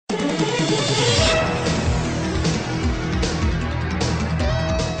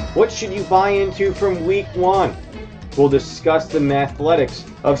What should you buy into from week one? We'll discuss the mathletics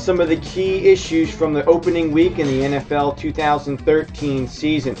of some of the key issues from the opening week in the NFL 2013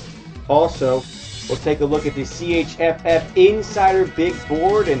 season. Also, we'll take a look at the CHFF Insider Big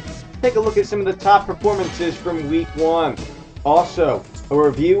Board and take a look at some of the top performances from week one. Also, a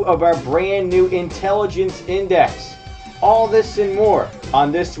review of our brand new Intelligence Index. All this and more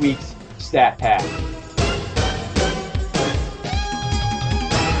on this week's Stat Pack.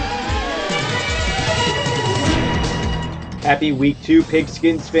 Happy Week 2,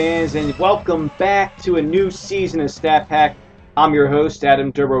 Pigskins fans, and welcome back to a new season of Stat Pack. I'm your host,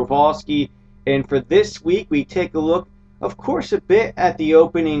 Adam Dobrovolsky, and for this week, we take a look, of course, a bit at the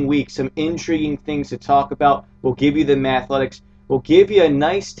opening week, some intriguing things to talk about. We'll give you the mathletics. We'll give you a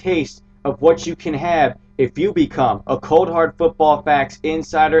nice taste of what you can have if you become a Cold Hard Football Facts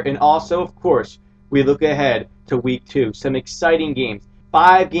insider, and also, of course, we look ahead to Week 2. Some exciting games,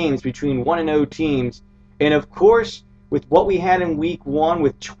 5 games between 1-0 teams, and of course, with what we had in Week 1,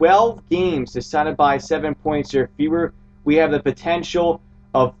 with 12 games decided by 7 points or fewer, we have the potential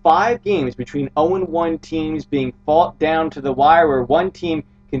of 5 games between 0-1 teams being fought down to the wire, where one team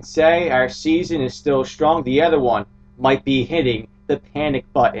can say our season is still strong, the other one might be hitting the panic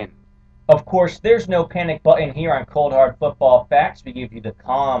button. Of course, there's no panic button here on Cold Hard Football Facts. We give you the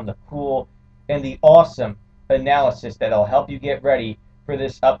calm, the cool, and the awesome analysis that'll help you get ready for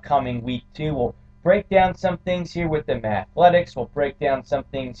this upcoming Week 2. We'll break down some things here with the mathletics. We'll break down some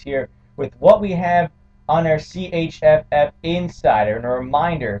things here with what we have on our CHFF Insider. And a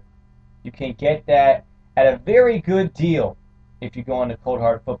reminder, you can get that at a very good deal if you go on to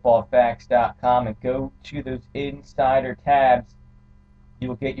coldhardfootballfacts.com and go to those Insider tabs. You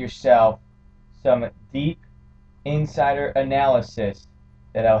will get yourself some deep insider analysis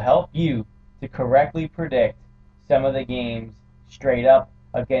that'll help you to correctly predict some of the games straight up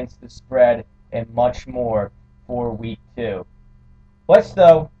against the spread and much more for Week 2. Let's,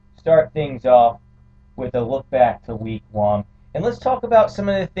 though, start things off with a look back to Week 1. And let's talk about some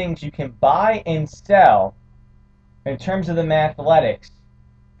of the things you can buy and sell in terms of the mathletics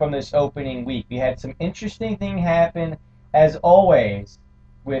from this opening week. We had some interesting things happen, as always,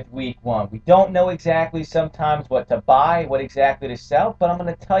 with Week 1. We don't know exactly sometimes what to buy, what exactly to sell, but I'm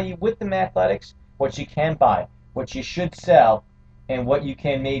going to tell you with the mathletics what you can buy, what you should sell, and what you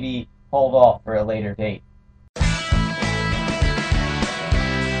can maybe hold off for a later date.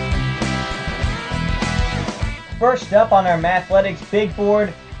 First up on our Mathletics Big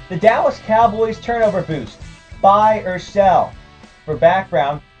Board, the Dallas Cowboys turnover boost. Buy or sell? For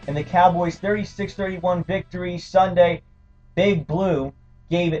background, in the Cowboys' 36-31 victory Sunday, Big Blue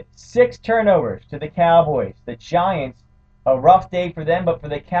gave it 6 turnovers to the Cowboys. The Giants, a rough day for them, but for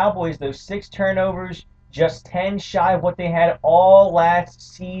the Cowboys, those 6 turnovers, just 10 shy of what they had all last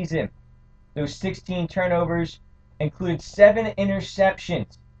season. Those 16 turnovers included 7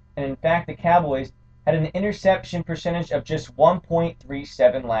 interceptions. And in fact, the Cowboys had an interception percentage of just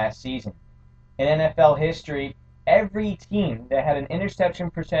 1.37 last season. In NFL history, every team that had an interception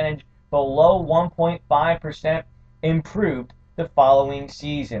percentage below 1.5% improved the following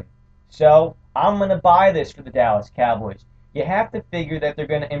season. So, I'm going to buy this for the Dallas Cowboys. You have to figure that they're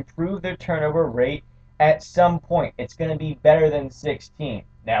going to improve their turnover rate at some point. It's going to be better than 16.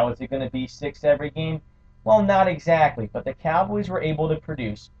 Now, is it going to be 6 every game? Well, not exactly, but the Cowboys were able to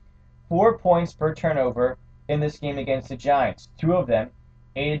produce 4 points per turnover in this game against the Giants, 2 of them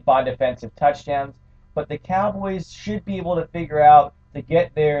aided by defensive touchdowns, but the Cowboys should be able to figure out to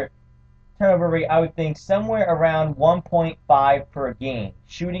get their turnover rate, I would think, somewhere around 1.5 per game,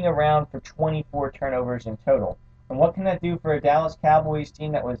 shooting around for 24 turnovers in total. And what can that do for a Dallas Cowboys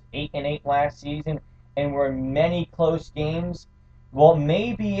team that was 8-8 last season and were in many close games? Well,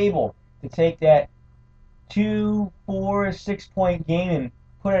 may be able to take that 2, 4, 6-point game and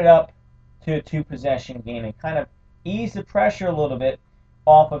put it up to a 2-possession game and kind of ease the pressure a little bit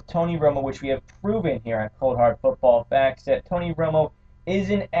off of Tony Romo, which we have proven here on Cold Hard Football Facts that Tony Romo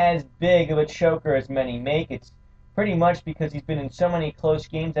isn't as big of a choker as many make. It's pretty much because he's been in so many close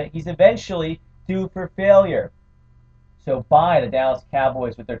games that he's eventually due for failure. So buy the Dallas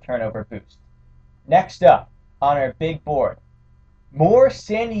Cowboys with their turnover boost. Next up on our big board, more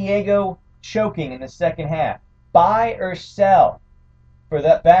San Diego choking in the second half. Buy or sell? For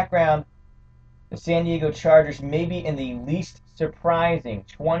that background, the San Diego Chargers may be in the least surprising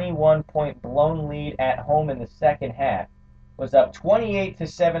 21-point blown lead at home in the second half. Was up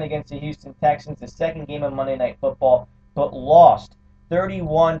 28-7 against the Houston Texans, the second game of Monday Night Football, but lost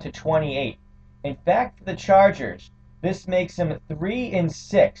 31-28. In fact, for the Chargers, this makes them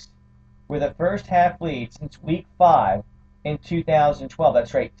 3-6 with a first half lead since Week 5 in 2012.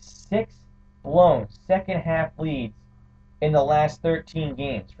 That's right, 6 blown second-half leads in the last 13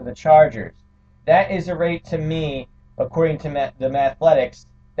 games for the Chargers. That is a rate to me, according to the Mathletics,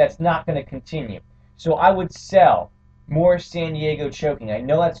 that's not going to continue. So I would sell more San Diego choking. I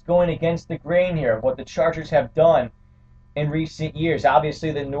know that's going against the grain here of what the Chargers have done in recent years.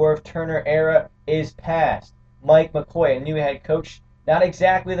 Obviously, the Norv Turner era is past. Mike McCoy, a new head coach, not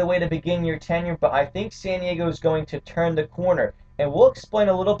exactly the way to begin your tenure, but I think San Diego is going to turn the corner. And we'll explain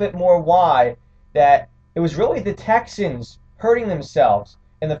a little bit more why that it was really the Texans hurting themselves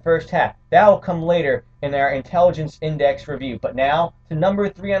in the first half. That will come later in our Intelligence Index review. But now to number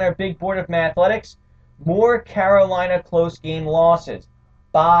 3 on our big board of Mathletics, more Carolina close game losses.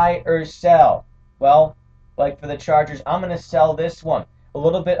 Buy or sell? Well, like for the Chargers, I'm going to sell this one. A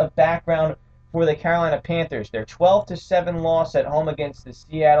little bit of background for the Carolina Panthers. Their 12-7 loss at home against the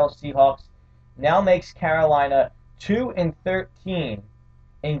Seattle Seahawks now makes Carolina 2-13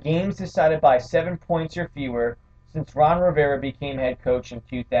 in games decided by 7 points or fewer since Ron Rivera became head coach in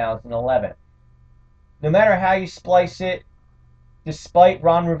 2011. No matter how you splice it, despite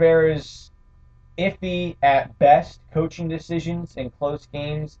Ron Rivera's iffy at best coaching decisions in close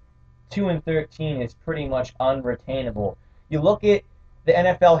games, 2-13 is pretty much unretainable. You look at the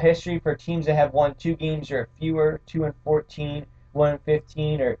NFL history for teams that have won 2 games or fewer, 2-14,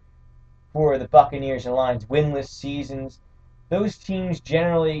 1-15, or for the Buccaneers and Lions, winless seasons. Those teams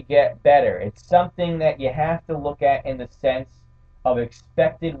generally get better. It's something that you have to look at in the sense of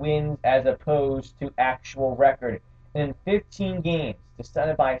expected wins as opposed to actual record. And in 15 games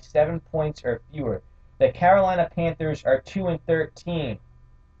decided by 7 points or fewer, the Carolina Panthers are 2-13.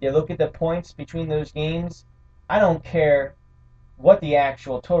 You look at the points between those games, I don't care what the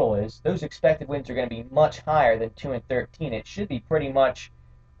actual total is. Those expected wins are going to be much higher than 2-13. It should be pretty much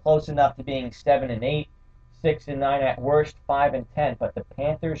close enough to being 7-8, 6-9 at worst, 5-10. But the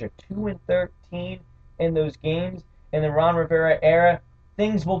Panthers are 2-13 in those games. In the Ron Rivera era,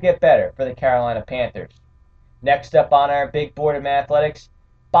 things will get better for the Carolina Panthers. Next up on our big board of Mathletics,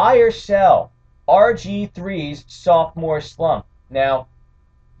 buy or sell RG3's sophomore slump. Now,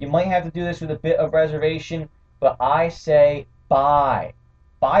 you might have to do this with a bit of reservation, but I say buy.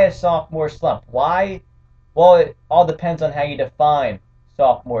 Buy a sophomore slump. Why? Well, it all depends on how you define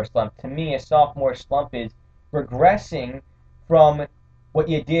sophomore slump. To me, a sophomore slump is regressing from what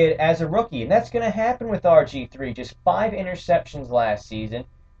you did as a rookie. And that's going to happen with RG3. Just 5 interceptions last season.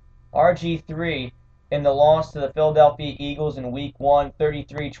 RG3, in the loss to the Philadelphia Eagles in Week 1,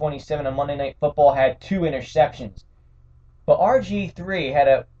 33-27 on Monday Night Football, had 2 interceptions. But RG3 had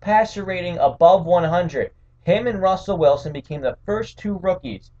a passer rating above 100. Him and Russell Wilson became the first 2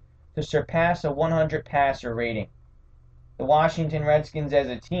 rookies to surpass a 100 passer rating. The Washington Redskins as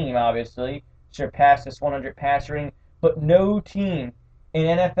a team, obviously, surpassed this 100 passer rating, but no team in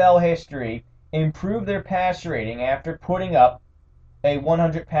NFL history improved their passer rating after putting up a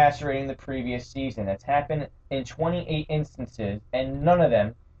 100 passer rating the previous season. That's happened in 28 instances, and none of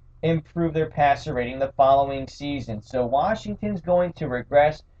them improve their passer rating the following season. So Washington's going to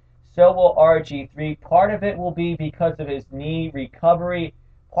regress. So will RG3. Part of it will be because of his knee recovery.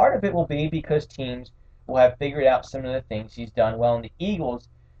 Part of it will be because teams will have figured out some of the things he's done well. And the Eagles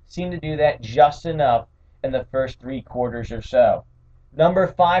seem to do that just enough in the first 3 quarters or so. Number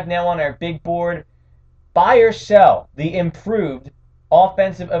 5 now on our big board. Buy or sell the improved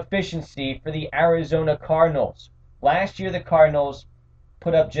offensive efficiency for the Arizona Cardinals. Last year, the Cardinals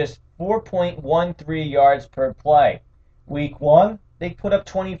put up just 4.13 yards per play. Week 1, they put up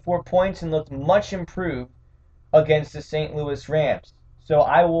 24 points and looked much improved against the St. Louis Rams. So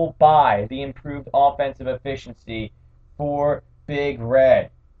I will buy the improved offensive efficiency for Big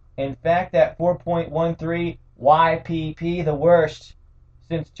Red. In fact, that 4.13 YPP, the worst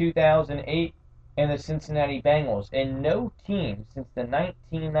since 2008 and the Cincinnati Bengals. And no team since the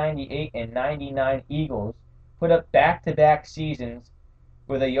 1998 and 99 Eagles put up back-to-back seasons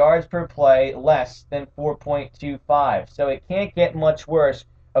with a yards per play less than 4.25. So it can't get much worse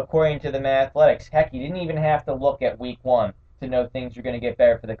according to the Mathletics. Heck, you didn't even have to look at Week 1 to know things are going to get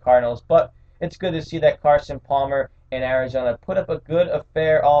better for the Cardinals. But it's good to see that Carson Palmer and Arizona put up a good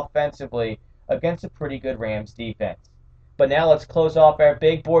affair offensively against a pretty good Rams defense. But now let's close off our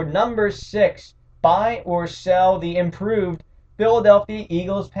big board. Number 6, buy or sell the improved Philadelphia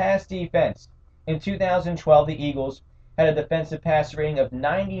Eagles pass defense. In 2012, the Eagles had a defensive pass rating of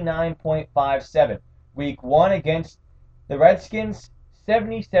 99.57. Week 1 against the Redskins,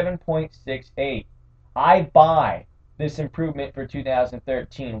 77.68. I buy this improvement for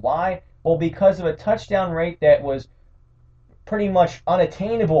 2013. Why? Well, because of a touchdown rate that was pretty much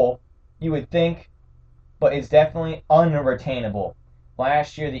unattainable, you would think, but is definitely unretainable.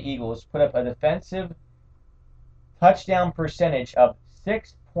 Last year, the Eagles put up a defensive touchdown percentage of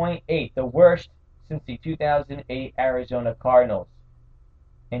 6.8, the worst since the 2008 Arizona Cardinals.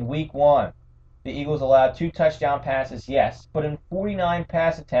 In Week 1, the Eagles allowed 2 touchdown passes, yes, but in 49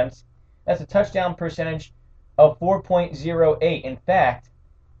 pass attempts, that's a touchdown percentage of 4.08. In fact,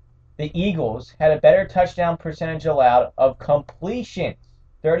 the Eagles had a better touchdown percentage allowed of completions.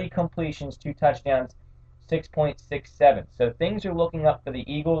 30 completions, 2 touchdowns, 6.67. So things are looking up for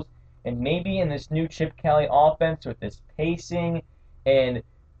the Eagles, and maybe in this new Chip Kelly offense with this pacing and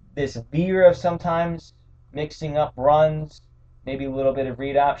this veer of sometimes mixing up runs, maybe a little bit of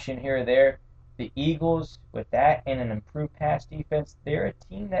read option here or there, the Eagles, with that and an improved pass defense, they're a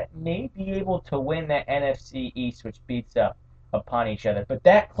team that may be able to win that NFC East, which beats up upon each other. But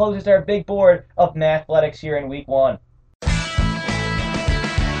that closes our big board of Mathletics here in Week 1.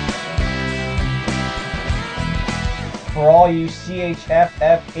 For all you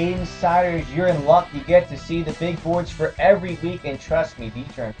CHFF insiders, you're in luck. You get to see the big boards for every week, and trust me,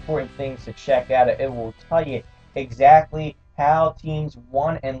 these are important things to check out. It will tell you exactly how teams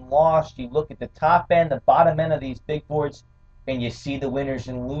won and lost. You look at the top end, the bottom end of these big boards, and you see the winners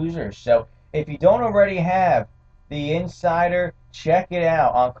and losers. So if you don't already have the Insider, check it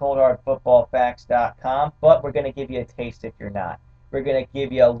out on coldhardfootballfacts.com, but we're going to give you a taste if you're not. We're going to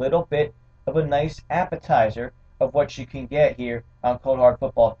give you a little bit of a nice appetizer of what you can get here on Cold Hard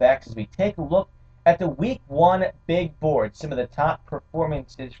Football Facts as we take a look at the Week 1 big board. Some of the top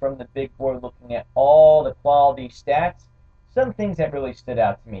performances from the big board, looking at all the quality stats. Some things that really stood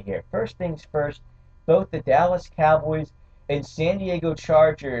out to me here. First things first, both the Dallas Cowboys and San Diego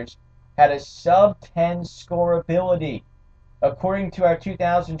Chargers had a sub-10 scoreability. According to our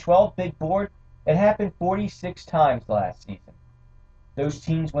 2012 big board, it happened 46 times last season. Those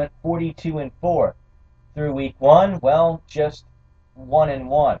teams went 42-4. Through Week 1, well, just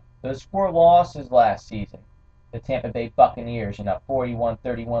 1-1. Those 4 losses last season, the Tampa Bay Buccaneers in a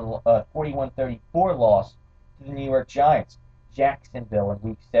 41-34 loss to the New York Giants. Jacksonville in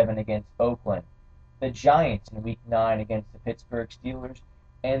Week 7 against Oakland. The Giants in Week 9 against the Pittsburgh Steelers.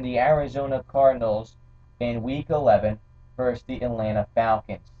 And the Arizona Cardinals in Week 11 versus the Atlanta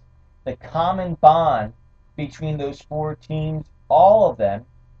Falcons. The common bond between those 4 teams, all of them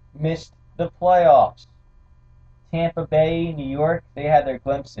missed the playoffs. Tampa Bay, New York, they had their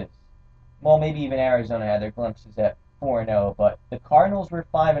glimpses. Well, maybe even Arizona had their glimpses at 4-0, but the Cardinals were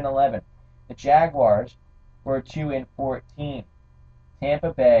 5-11. The Jaguars were 2-14.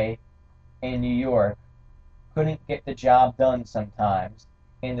 Tampa Bay and New York couldn't get the job done sometimes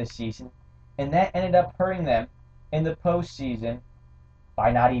in the season, and that ended up hurting them in the postseason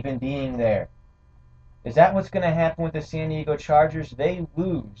by not even being there. Is that what's going to happen with the San Diego Chargers? They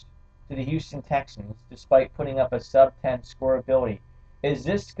lose to the Houston Texans despite putting up a sub-10 scoreability. Is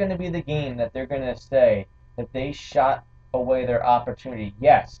this going to be the game that they're going to say that they shot away their opportunity?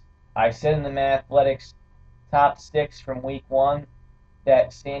 Yes. I said in the Mathletics top 6 from Week 1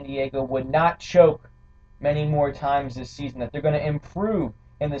 that San Diego would not choke many more times this season, that they're going to improve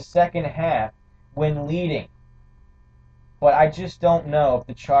in the second half when leading. But I just don't know if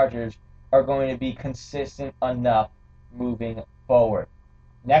the Chargers are going to be consistent enough moving forward.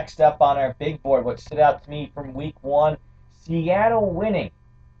 Next up on our big board, what stood out to me from Week 1, Seattle winning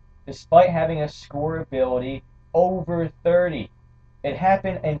despite having a scoreability over 30. It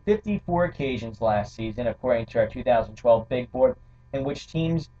happened in 54 occasions last season, according to our 2012 big board, in which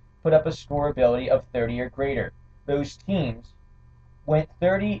teams put up a scoreability of 30 or greater. Those teams went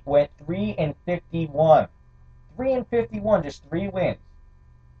 3-51. 3-51, just 3 wins.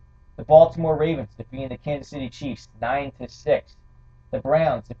 The Baltimore Ravens defeating the Kansas City Chiefs 9-6. The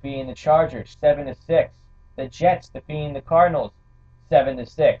Browns defeating the Chargers 7-6. The Jets defeating the Cardinals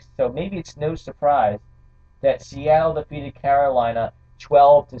 7-6. So maybe it's no surprise that Seattle defeated Carolina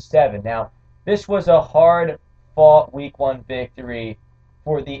 12-7. Now, this was a hard-fought Week 1 victory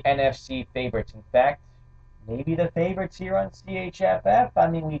for the NFC favorites. In fact, maybe the favorites here on CHFF. I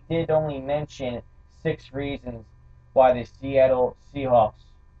mean, we did only mention 6 reasons why the Seattle Seahawks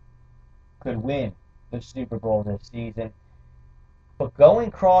could win the Super Bowl this season. But going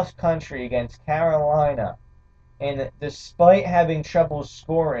cross-country against Carolina, and despite having trouble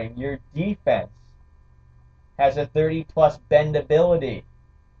scoring, your defense has a 30-plus bendability.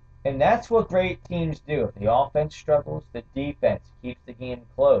 And that's what great teams do. If the offense struggles, the defense keeps the game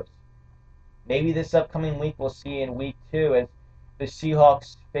close. Maybe this upcoming week we'll see in Week 2 as the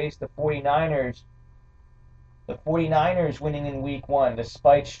Seahawks face the 49ers. The 49ers winning in Week 1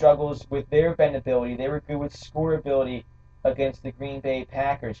 despite struggles with their bendability. They were good with scoreability against the Green Bay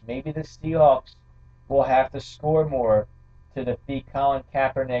Packers. Maybe the Seahawks will have to score more to defeat Colin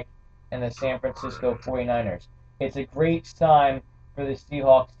Kaepernick and the San Francisco 49ers. It's a great sign for the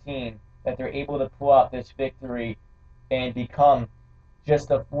Seahawks team that they're able to pull out this victory and become just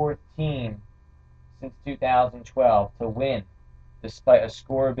the fourth team since 2012 to win despite a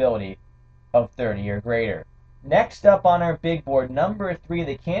scoreability of 30 or greater. Next up on our big board, number 3,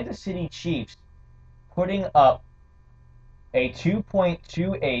 the Kansas City Chiefs putting up a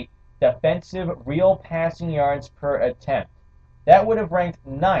 2.28 defensive real passing yards per attempt. That would have ranked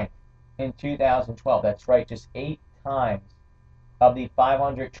 9th in 2012. That's right, just 8 times of the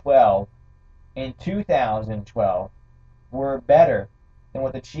 512 in 2012 were better than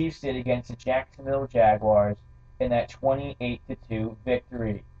what the Chiefs did against the Jacksonville Jaguars in that 28-2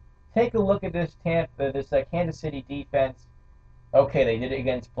 victory. Take a look at this Kansas City defense. Okay, they did it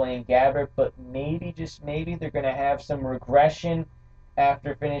against Blaine Gabbert, but maybe, just maybe, they're going to have some regression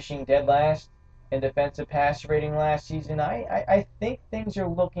after finishing dead last in defensive pass rating last season. I think things are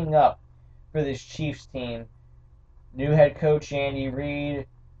looking up for this Chiefs team. New head coach Andy Reid,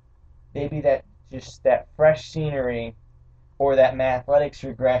 maybe that fresh scenery or that athletics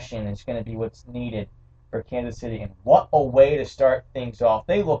regression is going to be what's needed for Kansas City. And what a way to start things off.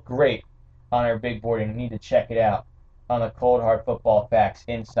 They look great on our big board, and you need to check it out on the Cold Hard Football Facts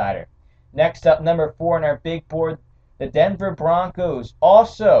Insider. Next up, number 4 on our big board, the Denver Broncos.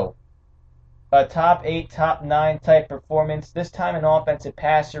 Also a top 8, top 9 type performance, this time an offensive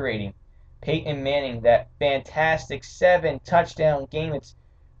passer rating. Peyton Manning, that fantastic 7-touchdown game. It's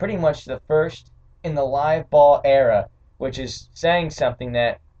pretty much the first in the live ball era, which is saying something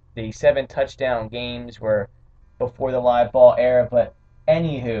that the 7-touchdown games were before the live ball era. But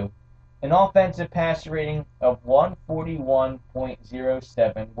anywho, an offensive passer rating of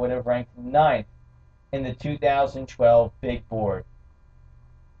 141.07 would have ranked 9th in the 2012 big board.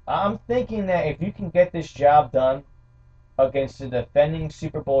 I'm thinking that if you can get this job done against the defending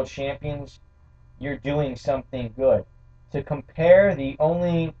Super Bowl champions, you're doing something good. To compare, the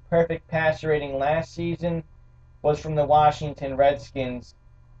only perfect passer rating last season was from the Washington Redskins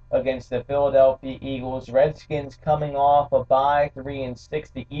against the Philadelphia Eagles. Redskins coming off a bye,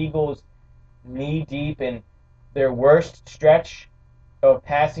 3-6. The Eagles knee-deep in their worst stretch of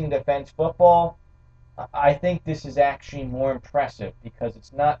passing defense football. I think this is actually more impressive because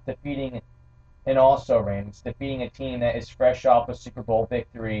it's not defeating an also-ran. It's defeating a team that is fresh off a Super Bowl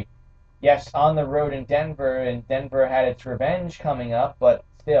victory. Yes, on the road in Denver, and Denver had its revenge coming up, but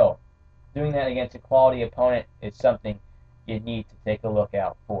still, doing that against a quality opponent is something you need to take a look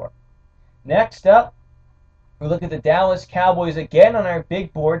out for. Next up, we look at the Dallas Cowboys again on our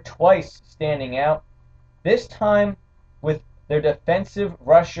big board, twice standing out, this time with their defensive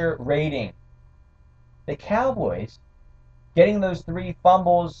rusher rating. The Cowboys getting those 3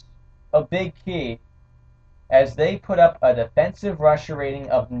 fumbles a big key as they put up a defensive rusher rating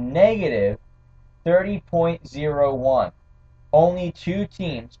of negative 30.01. Only 2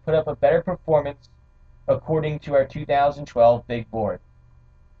 teams put up a better performance according to our 2012 big board.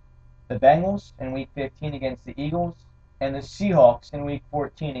 The Bengals in Week 15 against the Eagles, and the Seahawks in Week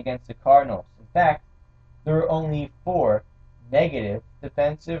 14 against the Cardinals. In fact, there were only 4 negative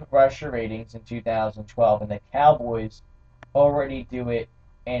defensive rusher ratings in 2012, and the Cowboys already do it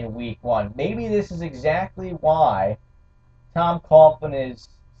in Week 1. Maybe this is exactly why Tom Coughlin is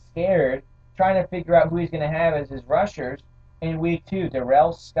scared, trying to figure out who he's going to have as his rushers in Week 2.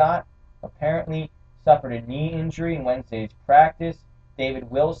 Darrell Scott apparently suffered a knee injury in Wednesday's practice. David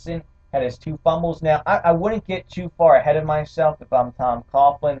Wilson had his 2 fumbles. Now, I wouldn't get too far ahead of myself if I'm Tom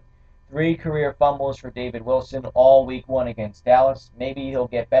Coughlin. 3 career fumbles for David Wilson all Week 1 against Dallas. Maybe he'll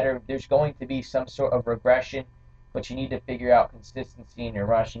get better. There's going to be some sort of regression, but you need to figure out consistency in your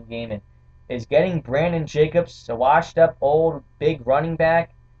rushing game. And is getting Brandon Jacobs, a washed-up old big running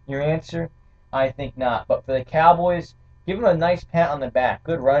back, your answer? I think not. But for the Cowboys, give them a nice pat on the back.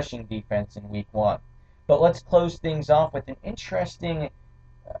 Good rushing defense in Week 1. But let's close things off with an interesting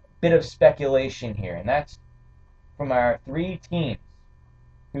bit of speculation here, and that's from our 3 teams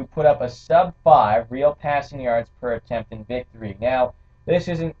who put up a sub-5 real passing yards per attempt in victory. Now, this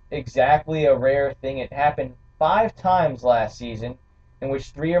isn't exactly a rare thing. It happened 5 times last season, in which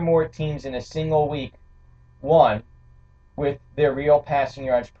 3 or more teams in a single week won with their real passing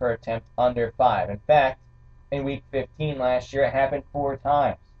yards per attempt under 5. In fact, in Week 15 last year, it happened 4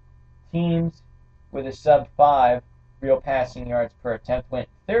 times. Teams with a sub-5 real passing yards per attempt went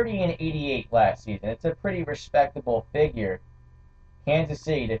 30-88 last season. It's a pretty respectable figure. Kansas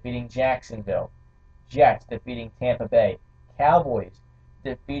City defeating Jacksonville. Jets defeating Tampa Bay. Cowboys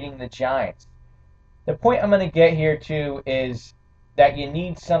defeating the Giants. The point I'm going to get here to is that you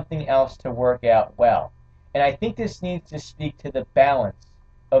need something else to work out well. And I think this needs to speak to the balance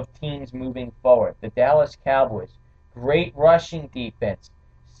of teams moving forward. The Dallas Cowboys, great rushing defense,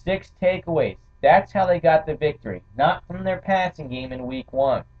 6 takeaways. That's how they got the victory, not from their passing game in week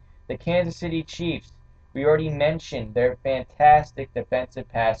 1. The Kansas City Chiefs, we already mentioned their fantastic defensive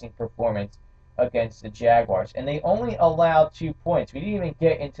passing performance against the Jaguars. And they only allowed 2 points. We didn't even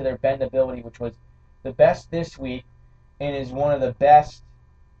get into their bendability, which was the best this week and is one of the best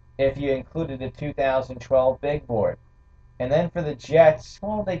if you included the 2012 big board. And then for the Jets,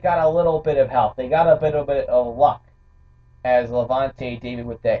 well, they got a little bit of help. They got a bit of luck as Lavonte David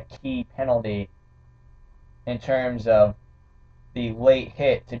with that key penalty in terms of the late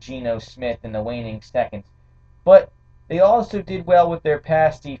hit to Geno Smith in the waning seconds. But they also did well with their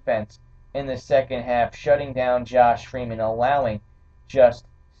pass defense in the second half, shutting down Josh Freeman, allowing just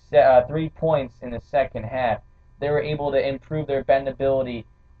 3 points in the second half. They were able to improve their bendability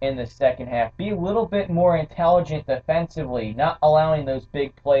in the second half, be a little bit more intelligent defensively, not allowing those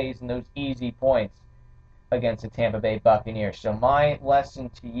big plays and those easy points against the Tampa Bay Buccaneers. So my lesson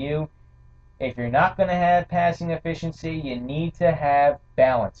to you, if you're not going to have passing efficiency, you need to have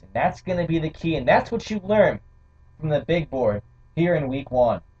balance. And that's going to be the key, and that's what you learn from the big board here in week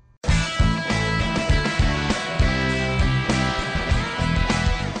 1.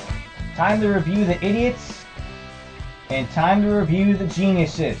 Time to review the idiots and time to review the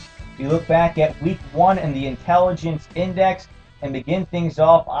geniuses. We look back at week 1 and the intelligence index and begin things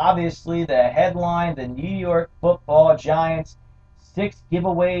off. Obviously, the headline, the New York Football Giants, 6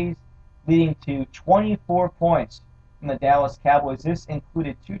 giveaways leading to 24 points from the Dallas Cowboys. This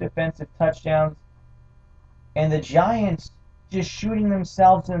included 2 defensive touchdowns, and the Giants just shooting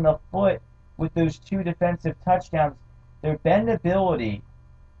themselves in the foot with those 2 defensive touchdowns. Their bendability,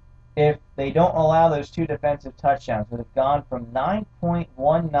 if they don't allow those 2 defensive touchdowns, would have gone from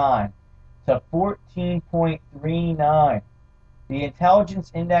 9.19 to 14.39. The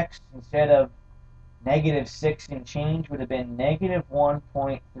intelligence index, instead of -6 and change, would have been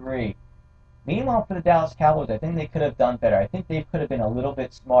 -1.3. Meanwhile, for the Dallas Cowboys, I think they could have done better. I think they could have been a little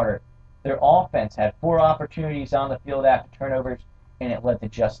bit smarter. Their offense had 4 opportunities on the field after turnovers, and it led to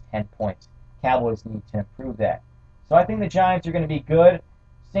just 10 points. Cowboys need to improve that. So I think the Giants are going to be good.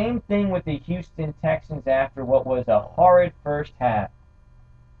 Same thing with the Houston Texans after what was a horrid first half,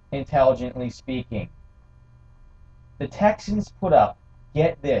 intelligently speaking. The Texans put up,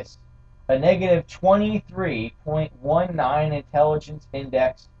 get this, a -23.19 intelligence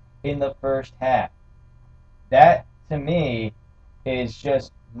index in the first half. That, to me, is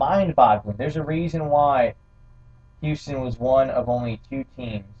just mind-boggling. There's a reason why Houston was one of only 2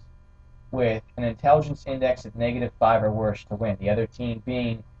 teams with an intelligence index of -5 or worse to win. The other team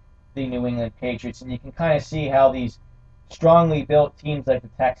being the New England Patriots. And you can kind of see how these strongly built teams like the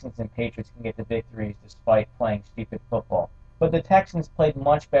Texans and Patriots can get the victories despite playing stupid football. But the Texans played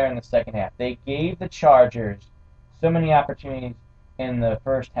much better in the second half. They gave the Chargers so many opportunities in the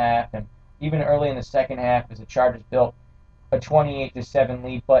first half and even early in the second half as the Chargers built a 28-7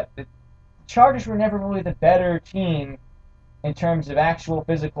 lead. But the Chargers were never really the better team in terms of actual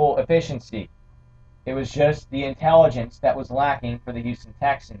physical efficiency. It was just the intelligence that was lacking for the Houston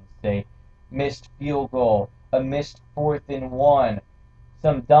Texans. They missed field goal, a missed 4th and 1,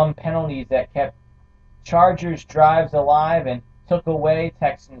 some dumb penalties that kept Chargers drives alive and took away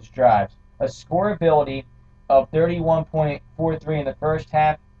Texans drives. A scoreability of 31.43 in the first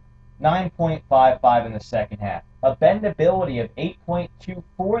half, 9.55 in the second half. A bendability of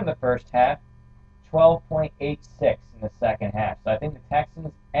 8.24 in the first half, 12.86 in the second half. So I think the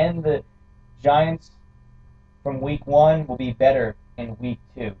Texans and the Giants from week 1 will be better in week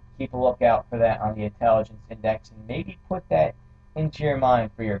 2. Keep a lookout for that on the intelligence index and maybe put that into your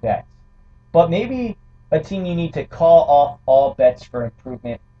mind for your bets. But maybe a team you need to call off all bets for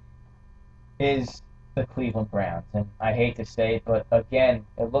improvement is the Cleveland Browns. And I hate to say it, but again,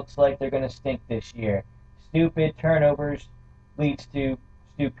 it looks like they're going to stink this year. Stupid turnovers leads to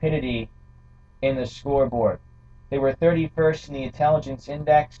stupidity in the scoreboard. They were 31st in the intelligence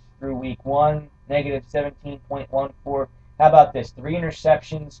index through week 1, -17.14. How about this? 3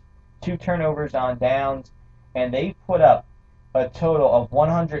 interceptions, 2 turnovers on downs, and they put up a total of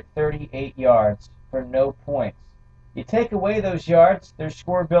 138 yards for no points. You take away those yards, their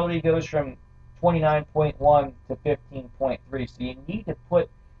scoreability goes from 29.1 to 15.3. So you need to put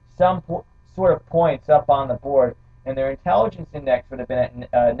some sort of points up on the board, and their intelligence index would have been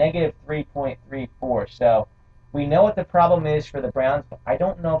at -3.34. So we know what the problem is for the Browns, but I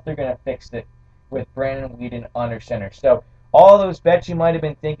don't know if they're going to fix it with Brandon Weeden under center. So all those bets you might have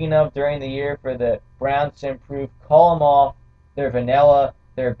been thinking of during the year for the Browns to improve, call them off. They're vanilla.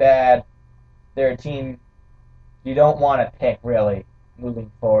 They're bad. They're a team you don't want to pick, really,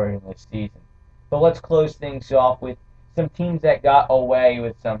 moving forward in this season. But let's close things off with some teams that got away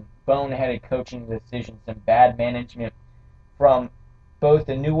with some boneheaded coaching decisions, some bad management from both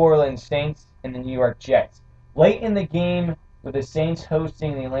the New Orleans Saints and the New York Jets. Late in the game, with the Saints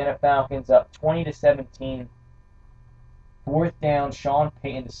hosting the Atlanta Falcons up 20-17, fourth down, Sean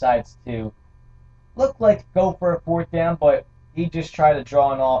Payton decides to look like go for a fourth down, but he just tried to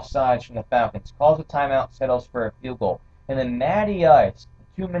draw an offsides from the Falcons. Calls a timeout, settles for a field goal. And then Matty Ice,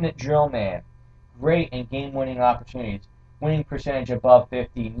 the 2-minute drill man, great in game-winning opportunities. Winning percentage above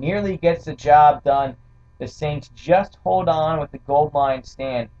 50. Nearly gets the job done. The Saints just hold on with the goal line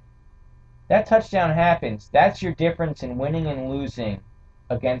stand. That touchdown happens. That's your difference in winning and losing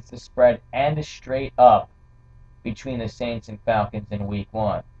against the spread and the straight up between the Saints and Falcons in Week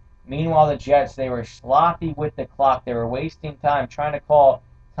 1. Meanwhile, the Jets, they were sloppy with the clock. They were wasting time trying to call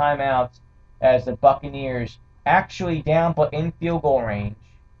timeouts as the Buccaneers actually down but in field goal range.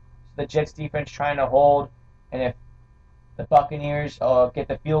 So the Jets defense trying to hold, and if the Buccaneers get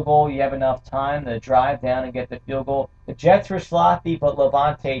the field goal, you have enough time to drive down and get the field goal. The Jets were sloppy, but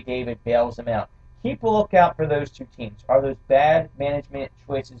Levante David bails them out. Keep a lookout for those two teams. Are those bad management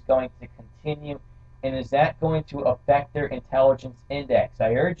choices going to continue? And is that going to affect their intelligence index?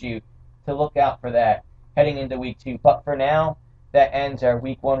 I urge you to look out for that heading into Week 2. But for now, that ends our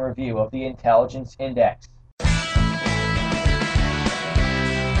Week 1 review of the intelligence index.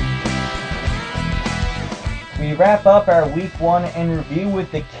 We wrap up our Week 1 in review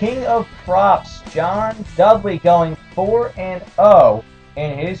with the king of props, John Dudley, going 4-0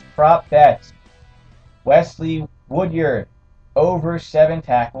 in his prop bets. Wesley Woodyard, over 7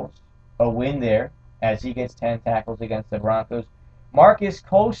 tackles, a win there, as he gets 10 tackles against the Broncos. Marcus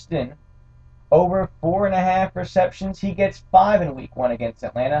Colston, over 4.5 receptions. He gets 5 in Week 1 against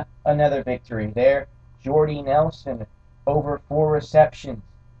Atlanta. Another victory there. Jordy Nelson, over 4 receptions.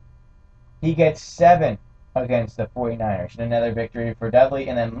 He gets 7 against the 49ers. And another victory for Dudley.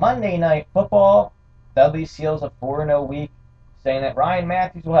 And then Monday Night Football, Dudley seals a 4-0 week, saying that Ryan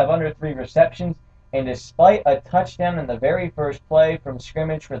Matthews will have under 3 receptions. And despite a touchdown in the very first play from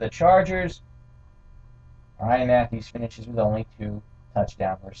scrimmage for the Chargers, Ryan Matthews finishes with only 2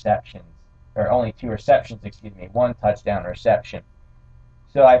 touchdown receptions. Or only 2 receptions, 1 touchdown reception.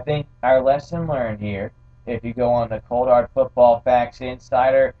 So I think our lesson learned here, if you go on the Cold Hard Football Facts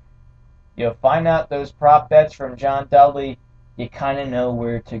Insider, you'll find out those prop bets from John Dudley. You kind of know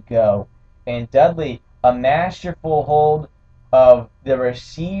where to go. And Dudley, a masterful hold of the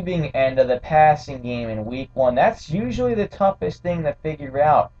receiving end of the passing game in Week 1. That's usually the toughest thing to figure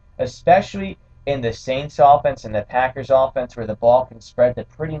out, especially in the Saints offense and the Packers offense, where the ball can spread to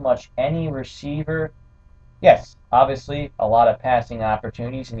pretty much any receiver. Yes, obviously a lot of passing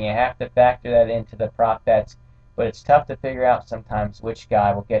opportunities, and you have to factor that into the prop bets, but it's tough to figure out sometimes which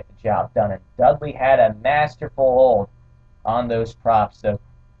guy will get the job done. And Dudley had a masterful hold on those props. So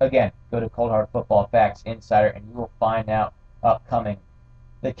again, go to Cold Hard Football Facts Insider and you will find out upcoming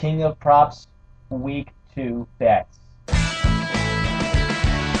the king of props Week 2 bets.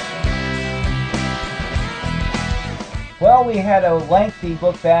 Well, we had a lengthy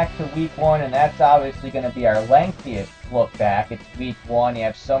look back to Week 1, and that's obviously going to be our lengthiest look back. It's Week 1. You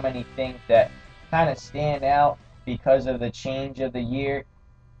have so many things that kind of stand out because of the change of the year.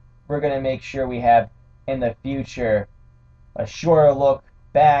 We're going to make sure we have, in the future, a shorter look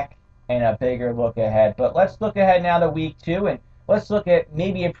back and a bigger look ahead. But let's look ahead now to Week 2, and let's look at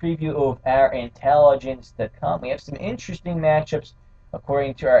maybe a preview of our intelligence to come. We have some interesting matchups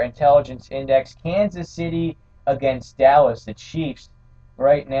according to our intelligence index. Kansas City against Dallas, the Chiefs,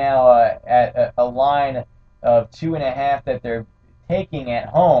 right now at a line of 2.5 that they're taking at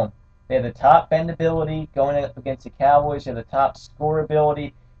home. They have the top bendability going up against the Cowboys. They have the top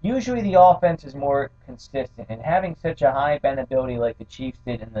scoreability. Usually the offense is more consistent, and having such a high bendability like the Chiefs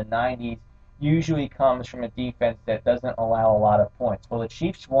did in the 90s usually comes from a defense that doesn't allow a lot of points. Well, the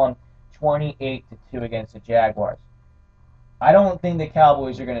Chiefs won 28-2 against the Jaguars. I don't think the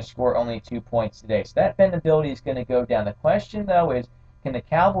Cowboys are going to score only 2 points today. So that bendability is going to go down. The question, though, is can the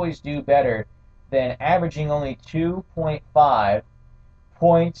Cowboys do better than averaging only 2.5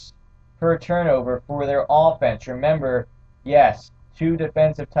 points per turnover for their offense? Remember, yes, 2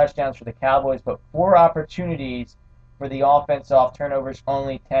 defensive touchdowns for the Cowboys, but 4 opportunities for the offense off turnovers,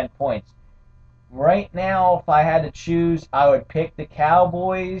 only 10 points. Right now, if I had to choose, I would pick the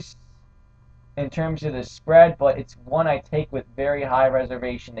Cowboys in terms of the spread, but it's one I take with very high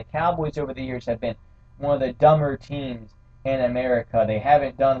reservation. The Cowboys over the years have been one of the dumber teams in America. They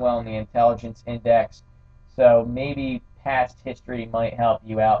haven't done well in the intelligence index, so maybe past history might help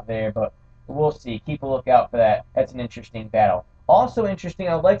you out there, but we'll see. Keep a lookout for that. That's an interesting battle. Also interesting,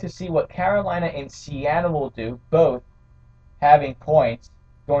 I'd like to see what Carolina and Seattle will do, both having points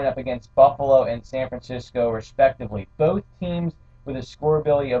going up against Buffalo and San Francisco, respectively. Both teams with a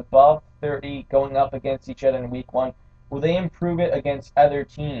scoreability above 30 going up against each other in week one. Will they improve it against other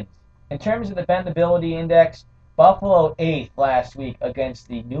teams? In terms of the bendability index, Buffalo 8th last week against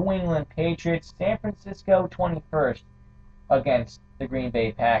the New England Patriots. San Francisco 21st against the Green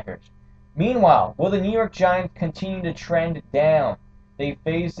Bay Packers. Meanwhile, will the New York Giants continue to trend down? They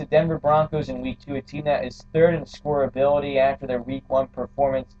faced the Denver Broncos in Week 2, a team that is third in scoreability after their Week 1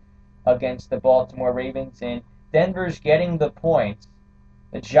 performance against the Baltimore Ravens, and Denver's getting the points.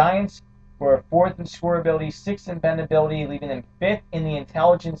 The Giants were fourth in scoreability, sixth in bendability, leaving them fifth in the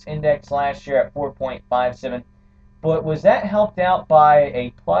intelligence index last year at 4.57. But was that helped out by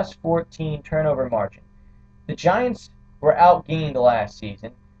a plus 14 turnover margin? The Giants were outgained last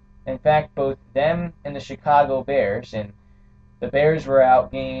season. In fact, both them and the Chicago Bears, and the Bears were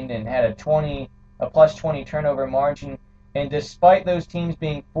outgained and had a plus 20 turnover margin. And despite those teams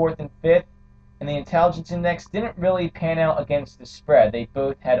being fourth and fifth in the intelligence index, didn't really pan out against the spread. They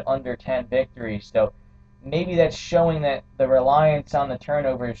both had under 10 victories. So maybe that's showing that the reliance on the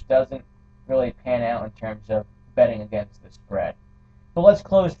turnovers doesn't really pan out in terms of betting against the spread. But let's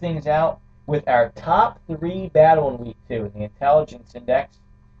close things out with our top 3 battle in Week 2 in the intelligence index.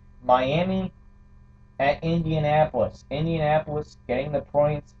 Miami at Indianapolis. Indianapolis getting the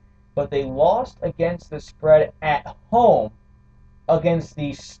points, but they lost against the spread at home against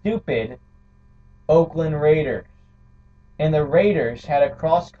the stupid Oakland Raiders. And the Raiders had a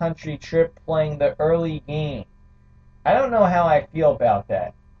cross-country trip playing the early game. I don't know how I feel about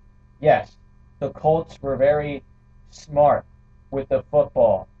that. Yes, the Colts were very smart with the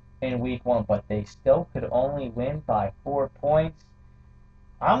football in Week 1, but they still could only win by 4 points.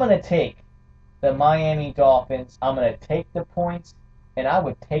 I'm going to take the Miami Dolphins. I'm going to take the points, and I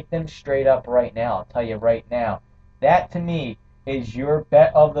would take them straight up right now. I'll tell you right now. That, to me, is your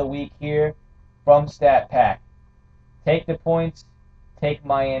bet of the week here from StatPack. Take the points, take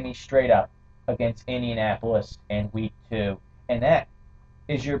Miami straight up against Indianapolis in Week 2. And that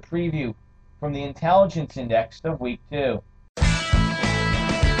is your preview from the Intelligence Index of Week 2.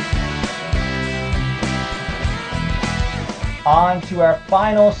 On to our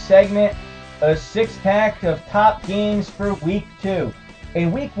final segment, a 6-pack of top games for Week 2.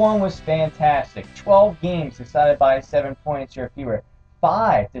 And Week 1 was fantastic. 12 games decided by 7 points or fewer.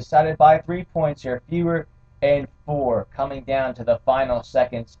 5 decided by 3 points or fewer. And 4 coming down to the final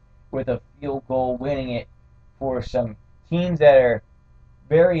seconds with a field goal winning it for some teams that are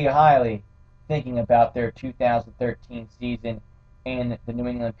very highly thinking about their 2013 season, and the New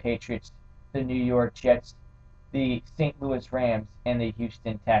England Patriots, the New York Jets, the St. Louis Rams, and the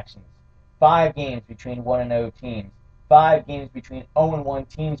Houston Texans. 5 games between 1-0 teams. 5 games between 0-1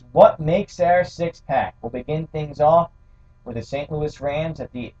 teams. What makes our 6-pack? We'll begin things off with the St. Louis Rams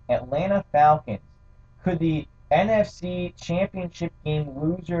at the Atlanta Falcons. Could the NFC Championship game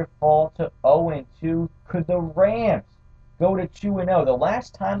loser fall to 0-2? Could the Rams go to 2-0? The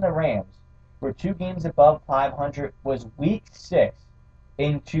last time the Rams were 2 games above 500 was Week 6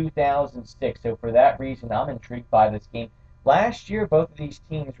 in 2006. So for that reason, I'm intrigued by this game. Last year, both of these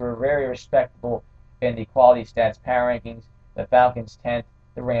teams were very respectable in the quality stats power rankings. The Falcons 10th,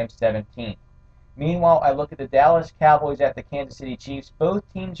 the Rams 17th. Meanwhile, I look at the Dallas Cowboys at the Kansas City Chiefs.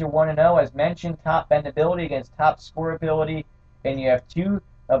 Both teams are 1-0. As mentioned, top bendability against top scoreability. And you have 2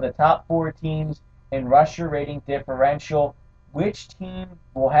 of the top 4 teams in rusher rating differential. Which team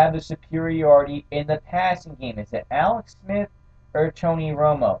will have the superiority in the passing game? Is it Alex Smith or Tony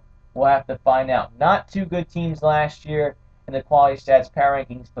Romo? We'll have to find out. Not 2 good teams last year in the quality stats power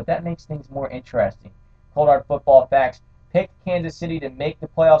rankings, but that makes things more interesting. Cold Hard Football Facts picked Kansas City to make the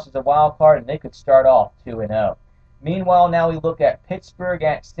playoffs as a wild card, and they could start off 2-0. Meanwhile, now we look at Pittsburgh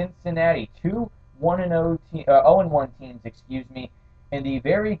at Cincinnati, 2 0-1 teams, in the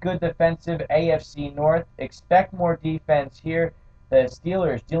very good defensive AFC North. Expect more defense here. The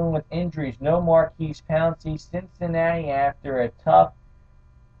Steelers dealing with injuries, no Marquise Pouncey. Cincinnati, after a tough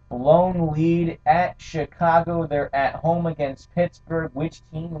blown lead at Chicago, they're at home against Pittsburgh. Which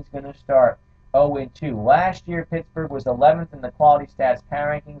team is going to start 0-2? Last year, Pittsburgh was 11th in the quality stats power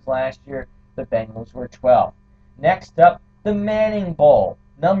rankings. Last year, the Bengals were 12th. Next up, the Manning Bowl.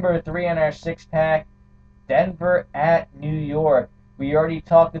 Number 3 on our 6-pack, Denver at New York. We already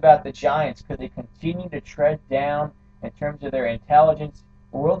talked about the Giants. Could they continue to tread down in terms of their intelligence,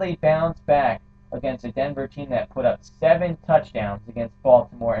 or will they bounce back against a Denver team that put up 7 touchdowns against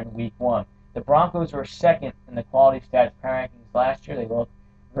Baltimore in Week 1? The Broncos were second in the quality stats power rankings last year. They look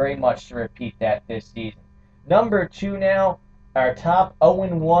very much to repeat that this season. Number 2 now, our top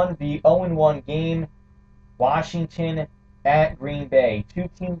 0-1, the 0-1 game, Washington at Green Bay. Two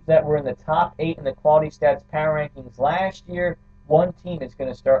teams that were in the top 8 in the quality stats power rankings last year. One team is going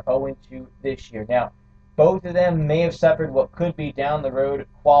to start 0-2 this year. Now, both of them may have suffered what could be down the road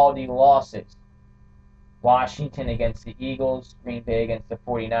quality losses. Washington against the Eagles, Green Bay against the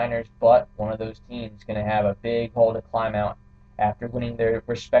 49ers, but one of those teams is going to have a big hole to climb out after winning their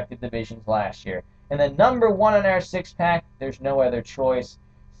respective divisions last year. And the number 1 on our 6-pack, there's no other choice.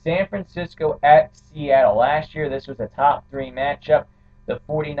 San Francisco at Seattle. Last year, this was a top 3 matchup. The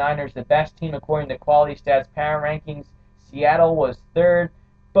 49ers, the best team according to Quality Stats Power Rankings. Seattle was 3rd.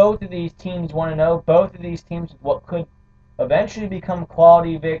 Both of these teams 1-0. Both of these teams what could eventually become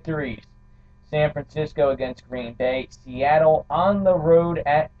quality victories. San Francisco against Green Bay. Seattle on the road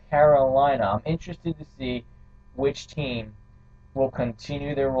at Carolina. I'm interested to see which team will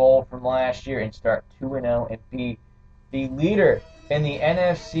continue their role from last year and start 2-0 and be the leader in the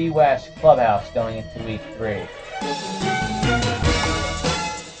NFC West clubhouse going into Week 3.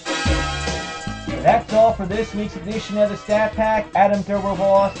 And that's all for this week's edition of the Stat Pack. Adam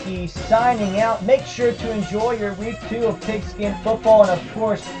Dobrovolsky signing out. Make sure to enjoy your Week 2 of Pigskin Football, and of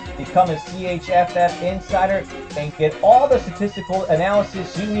course, become a CHFF Insider and get all the statistical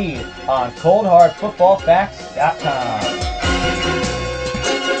analysis you need on ColdHardFootballFacts.com.